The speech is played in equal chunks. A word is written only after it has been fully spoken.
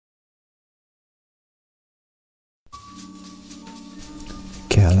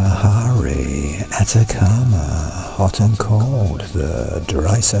Kalahari, Atacama, hot and cold, the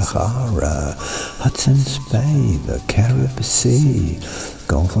dry Sahara, Hudson's Bay, the Carib Sea,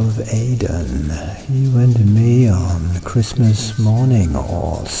 Gulf of Aden, you and me on Christmas morning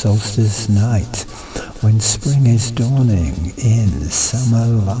or solstice night, when spring is dawning in summer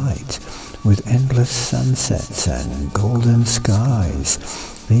light, with endless sunsets and golden skies.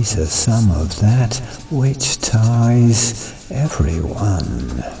 These are some of that which ties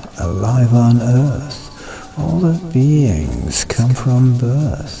everyone alive on earth. All the beings come from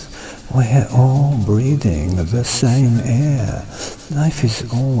birth. We're all breathing the same air. Life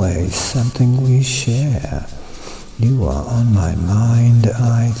is always something we share. You are on my mind,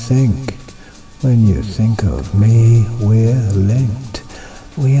 I think. When you think of me, we're linked.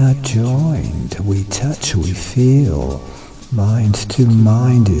 We are joined, we touch, we feel. Mind to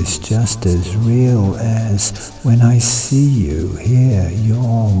mind is just as real as when I see you, hear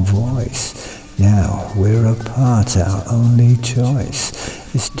your voice. Now we're apart, our only choice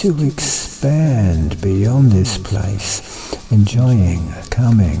is to expand beyond this place, enjoying,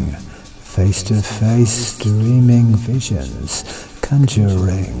 coming, face to face, dreaming visions,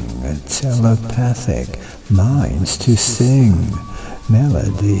 conjuring, telepathic minds to sing,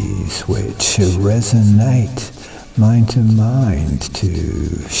 melodies which resonate, mind to mind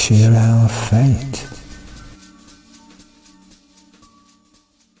to share our fate.